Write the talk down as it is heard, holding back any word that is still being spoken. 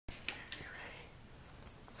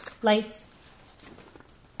Lights.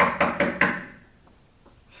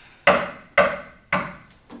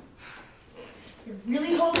 You're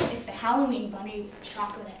really hoping it's the Halloween bunny with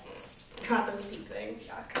chocolate eggs. Not those pink things,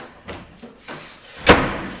 yuck.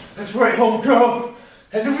 That's right, homegirl.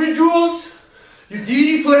 And the free jewels, your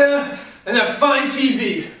DVD player, and that fine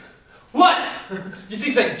TV. What? You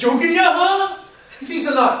think I'm joking ya, huh? You think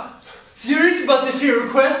I'm not serious about this here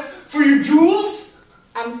request for your jewels?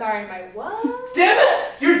 I'm sorry, my what? Damn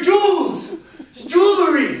it! Your jewels!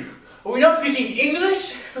 Jewelry! Are we not speaking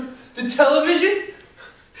English? The television?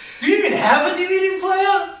 Do you even have a DVD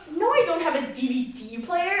player? No, I don't have a DVD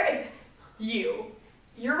player.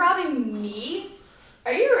 You're robbing me?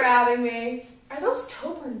 Are you robbing me? Are those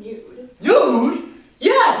taupe or nude? Nude?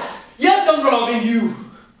 Yes! Yes, I'm robbing you!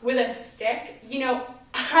 With a stick? You know,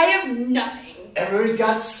 I have nothing. Everybody's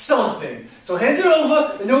got something. So hands it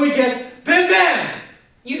over, and then we get bam bam!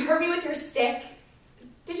 You hurt me with your stick.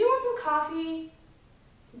 Did you want some coffee?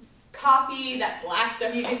 Coffee, that black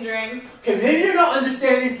stuff you can drink? Okay, maybe you're not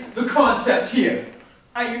understanding the concept here.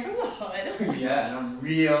 Are you from the hood? Yeah, and I'm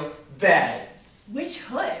real bad. Which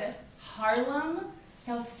hood? Harlem?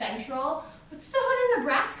 South Central? What's the hood in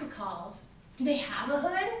Nebraska called? Do they have a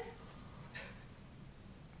hood?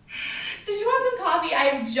 Did you want some coffee? I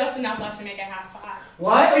have just enough left to make a half pot.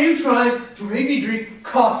 Why are you trying to make me drink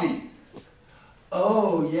coffee?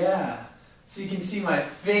 Oh, yeah. So you can see my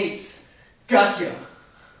face. Gotcha.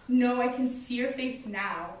 No, I can see your face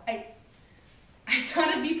now. I thought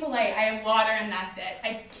it'd be polite. I have water and that's it.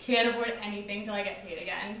 I can't afford anything till I get paid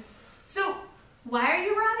again. So, why are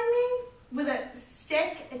you robbing me? With a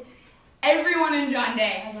stick? Everyone in John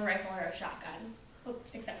Day has a rifle or a shotgun. Well,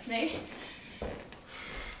 except me.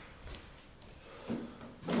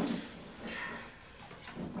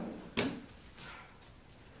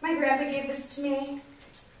 My grandpa gave this to me.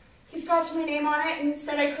 He scratched my name on it and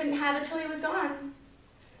said I couldn't have it till he was gone.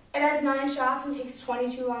 It has 9 shots and takes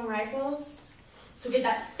 22 long rifles. So get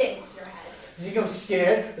that thing off your head. You think I'm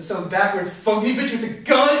scared of some backwards funky bitch with a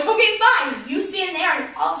gun? Okay, fine. You stand there and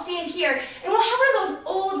I'll stand here. And we'll have one of those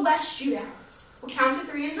Old West shootouts. We'll count to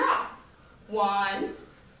 3 and draw. 1,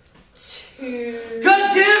 2...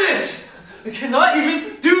 God damn it! I cannot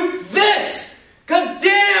even do this! God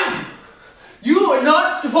damn! You are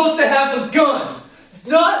not supposed to have a gun. It's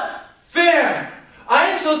not fair. I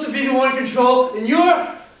am supposed to be the one in control, and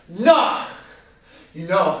you're not. You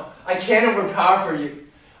know, I can't overpower for you.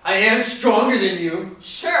 I am stronger than you.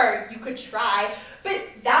 Sure, you could try, but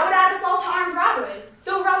that would add assault to armed robbery.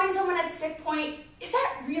 Though robbing someone at stick point, is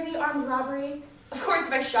that really armed robbery? Of course,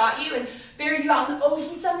 if I shot you and buried you out in the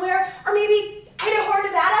Okie somewhere, or maybe Idaho or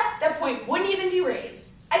Nevada, that point wouldn't even be raised.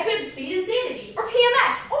 I could plead insanity, or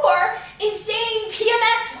PMS, or insane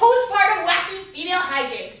PMS postpartum wacky female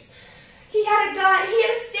hijinks. He had a gun, he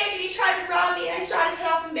had a stick, and he tried to rob me, and I shot his head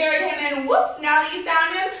off and buried him, and whoops, now that you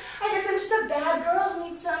found him, I guess I'm just a bad girl who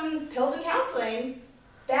needs some pills and counseling.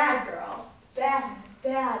 Bad girl.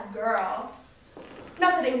 Bad girl.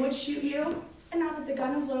 Not that I would shoot you, and not that the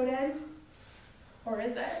gun is loaded. Or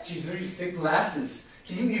is it? Jeez, what are these thick glasses?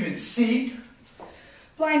 Can you even see?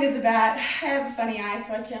 Blind as a bat. I have a funny eye,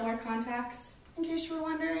 so I can't wear contacts. In case you were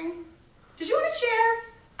wondering. Did you want a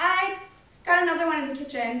chair? I got another one in the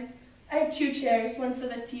kitchen. I have 2 chairs, one for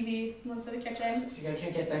the TV, one for the kitchen. You think I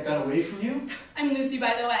can't get that gun away from you? I'm Lucy,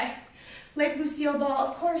 by the way. Like Lucille Ball,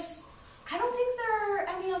 of course. I don't think there are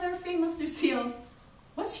any other famous Lucilles.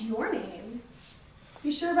 What's your name?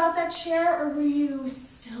 You sure about that chair, or were you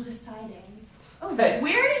still deciding? Oh, hey.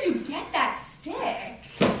 Where did you get that stick?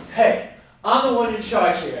 Hey, I'm the one in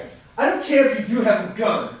charge here. I don't care if you do have a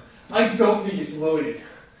gun. I don't think it's loaded.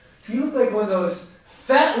 You look like one of those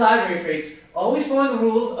fat library freaks, always following the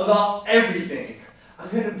rules about everything. I'm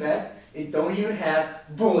gonna bet it don't even have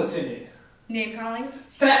bullets in it. Name calling?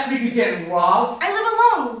 Fat freak is getting robbed. I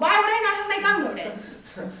live alone. Why would I not have my gun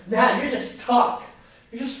loaded? Nah, you're just talk.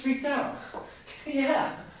 You're just freaked out.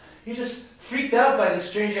 Yeah, you're just freaked out by the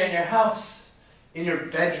stranger in your house, in your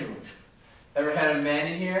bedroom. Ever had a man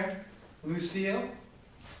in here, Lucille?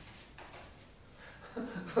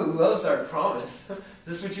 Love's our promise. Is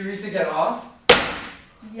this what you read to get off?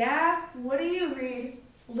 Yeah, what do you read?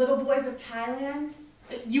 Little Boys of Thailand?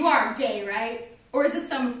 You aren't gay, right? Or is this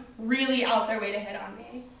some really out there way to hit on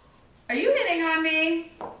me? Are you hitting on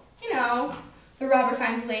me? You know, the robber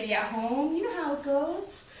finds a lady at home. You know how it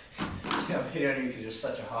goes. Yeah, I'm hitting on you because you're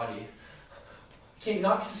such a hottie. Came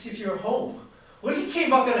knocks to see if you were home. What if you came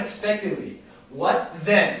back unexpectedly? What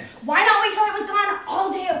then? Why not wait till I was gone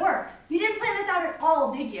all day at work? You didn't plan this out at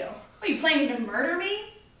all, did you? Are you planning to murder me?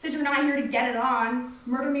 Since you're not here to get it on,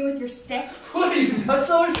 murder me with your stick? What are you, nuts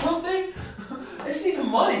or something? I just need to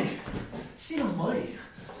money. See the money.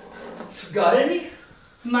 So got any?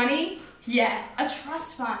 Money? Yeah, a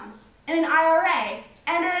trust fund, and an IRA,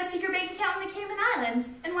 and a secret bank account in the Cayman Islands,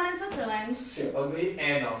 and one in Switzerland. So you're ugly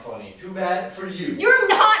and not funny. Too bad for you. You're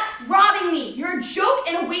not robbing me. You're a joke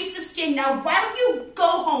and a waste of skin. Now why don't you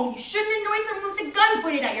go home? You shouldn't annoy someone with a gun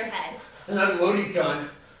pointed at your head. An unloaded gun.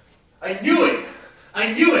 I knew it.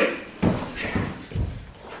 I knew it.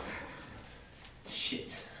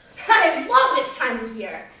 Shit. I love this time of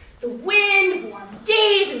year. The wind, warm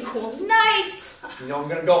days, and cold nights. You know I'm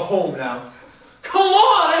gonna go home now. Come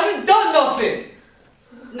on, I haven't done nothing.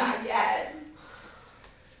 Not yet.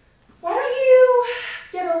 Why don't you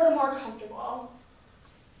get a little more comfortable?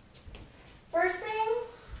 First thing,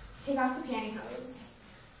 take off the pantyhose.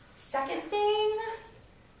 Second thing,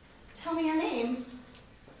 tell me your name.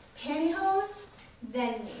 Pantyhose,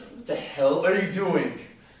 then name. What the hell are you doing?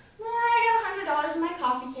 I got $100 in my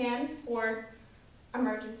coffee can for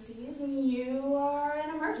emergencies, and you are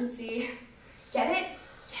an emergency. Get it?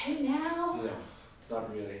 Get it now? No,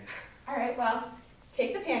 not really. Alright, well,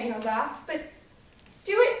 take the pantyhose off, but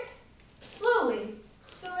do it slowly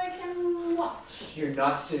so I can watch. You're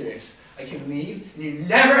not serious. I can leave and you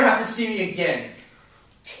never have to see me again.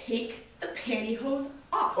 Take the pantyhose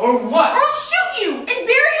off. Or what? Or I'll shoot you and bury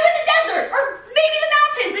you in the desert, or maybe the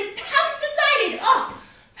mountains. I haven't decided. Ugh,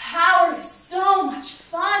 power is so much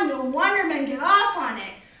fun. No wonder men get off on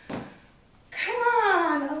it. Come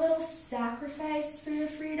on, a little sacrifice for your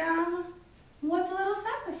freedom. What's a little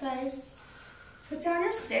sacrifice? Put down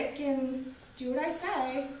your stick and do what I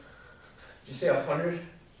say. Did you say $100?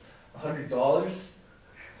 $100?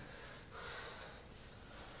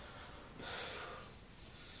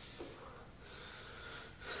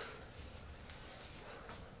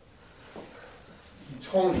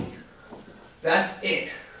 Tony, that's it.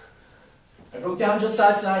 I wrote down just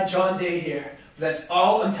outside John Day here, but that's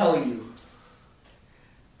all I'm telling you.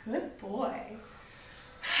 Good boy.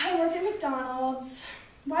 I work at McDonald's.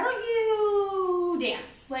 Why don't you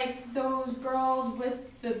dance like those girls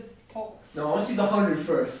with the pole? No, I want to see the 100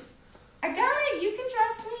 first. I got it. You can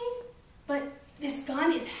trust me. But this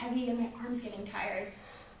gun is heavy and my arm's getting tired.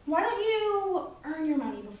 Why don't you earn your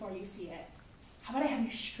money before you see it? How about I have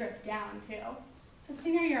you stripped down too? So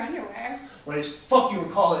cleaner your underwear. When it's fuck you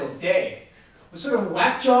and call it a day. What sort of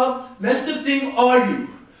whack job, messed up thing are you?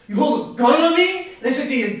 You hold a gun on me and expect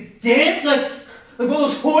me to dance like one of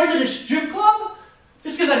those whores at a strip club?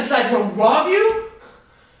 Just because I decided to rob you?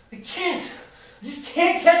 I can't. I just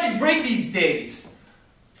can't catch a break these days.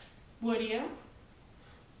 Would you?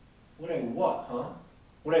 Would I what, huh?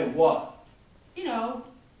 Would I what? You know,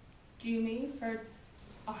 do me for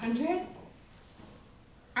 100?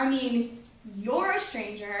 I mean, you're a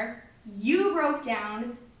stranger, you broke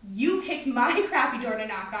down, you picked my crappy door to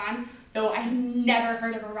knock on, though I've never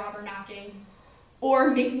heard of a robber knocking, or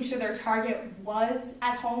making sure their target was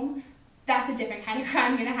at home. That's a different kind of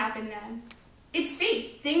crime gonna happen then. It's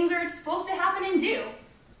fate. Things are supposed to happen and do.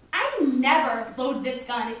 I never load this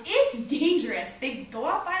gun. It's dangerous. They go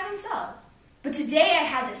off by themselves. But today I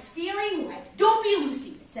had this feeling like, don't be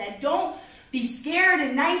Lucy. It said, don't be scared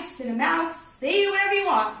and nice and a mouse. Say whatever you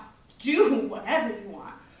want. Do whatever you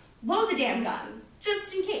want. Load the damn gun,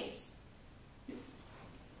 just in case.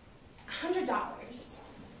 $100.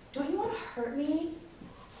 Don't you want to hurt me?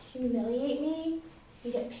 Humiliate me?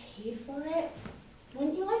 And get paid for it?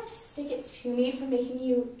 Wouldn't you like to stick it to me for making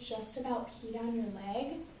you just about pee down your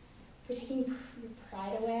leg? For taking your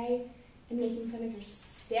pride away and making fun of your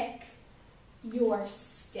stick? Your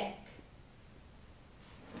stick.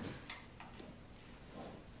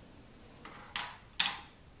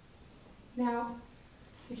 Now,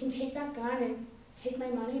 you can take that gun and take my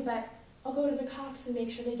money, but I'll go to the cops and make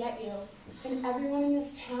sure they get you. And everyone in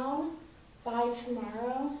this town, by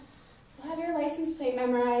tomorrow, will have your license plate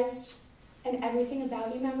memorized and everything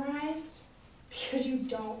about you memorized because you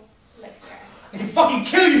don't live here. I can fucking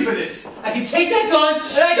kill you for this! I can take that gun and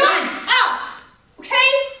Shut up!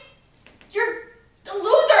 Okay? You're a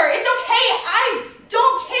loser. It's okay. I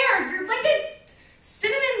don't care. You're like a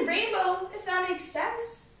cinnamon rainbow, if that makes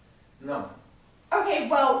sense. No. Okay,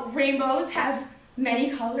 well, rainbows have many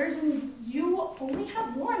colors, and you only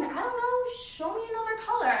have one. I don't know. Show me another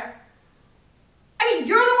color. I mean,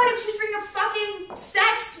 you're the one who keeps bringing up fucking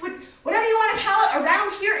sex, with whatever you want to call it.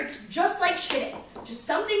 Around here, it's just like shitting. Just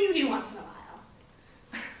something you do once in a while.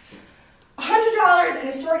 $100 and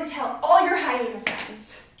a story to tell all your hyena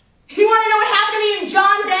friends. You want to know what happened to me in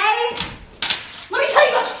John Day? Let me tell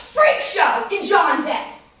you about this freak show in John Day.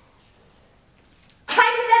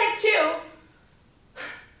 I'm pathetic too.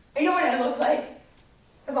 I know what I look like.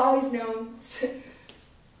 I've always known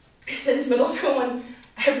since middle school when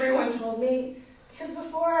Everyone told me, because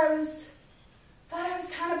before I thought I was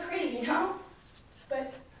kind of pretty, you know?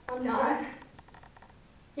 But I'm not.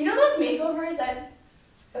 You know those makeovers that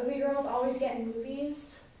ugly girls always get in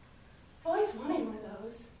movies? I've always wanted one of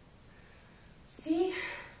those. See?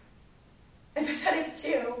 I'm pathetic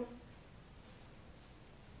too.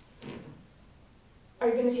 Are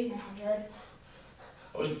you gonna take my 100?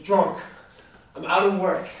 I was drunk. I'm out of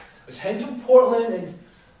work. I was heading to Portland and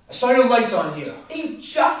I saw your lights on here. And you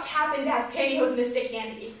just happened to have pantyhose and a stick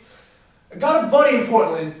handy. I got a buddy in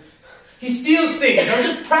Portland. He steals things. I'm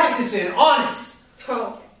just practicing, honest.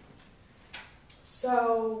 Oh.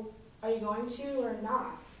 So, are you going to or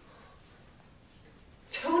not?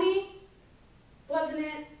 Tony? Wasn't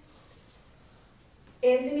it?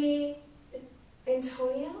 Anthony?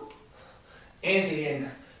 Antonio? Anthony,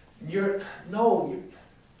 and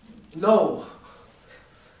no.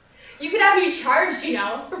 You could have me charged, you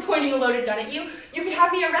know, for pointing a loaded gun at you. You could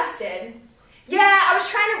have me arrested. Yeah, I was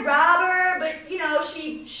trying to rob her, but, you know,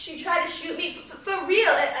 she tried to shoot me for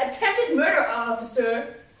real. Attempted murder,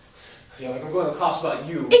 officer. Yeah, like I'm going to the cops about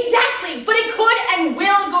you. Exactly, but it could and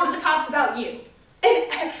will go to the cops about you. And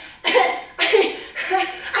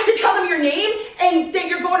I could tell them your name and that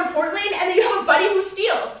you're going to Portland and that you have a buddy who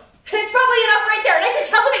steals. And it's probably enough right there. And I could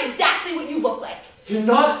tell them exactly what you look like. You're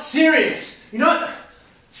not serious. You're not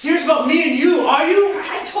serious about me and you, are you?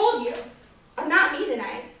 I told you. I'm not me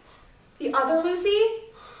tonight. The other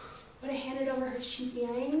Lucy would have handed over her cheap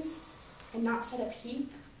earrings and not said a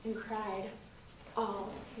peep and cried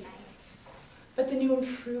all night. But the new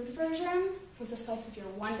improved version was a slice of your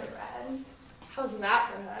Wonder Bread. How's that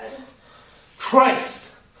for hood?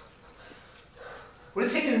 Christ! Would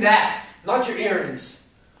have taken that, not your earrings.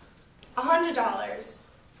 $100.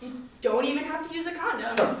 You don't even have to use a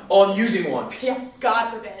condom. Oh, I'm using one. Yeah,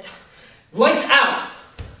 God forbid. Lights out!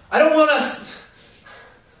 I don't want us...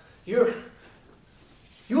 You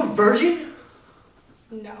a virgin?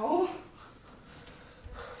 No.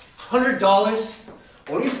 $100?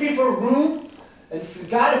 When you pay for a room and the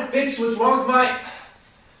guy to fix what's wrong with my...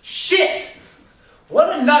 Shit!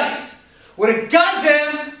 What a night! What a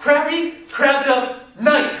goddamn crappy, crapped up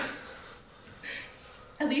night!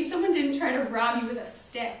 At least someone didn't try to rob you with a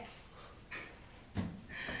stick.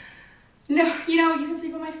 No, you know, you can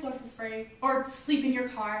sleep on my floor for free, or sleep in your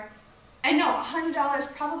car. And no,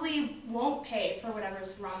 $100 probably won't pay for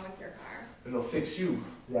whatever's wrong with your car. It'll fix you,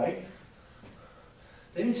 right?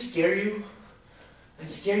 They didn't scare you. They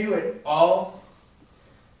didn't scare you at all.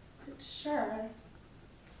 Sure.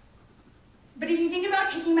 But if you think about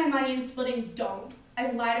taking my money and splitting, don't.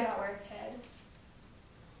 I lied about where it's hid.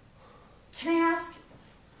 Can I ask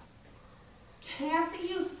that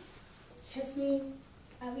you kiss me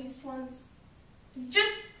at least once?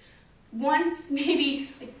 Just once, maybe,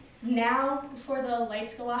 like now, before the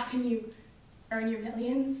lights go off and you earn your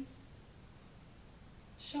millions.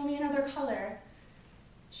 Show me another color.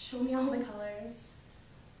 Show me all the colors.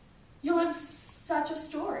 You'll have such a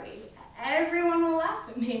story. Everyone will laugh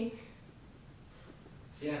at me.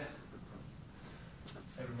 Yeah.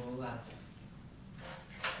 Everyone will laugh.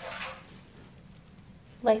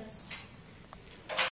 Lights.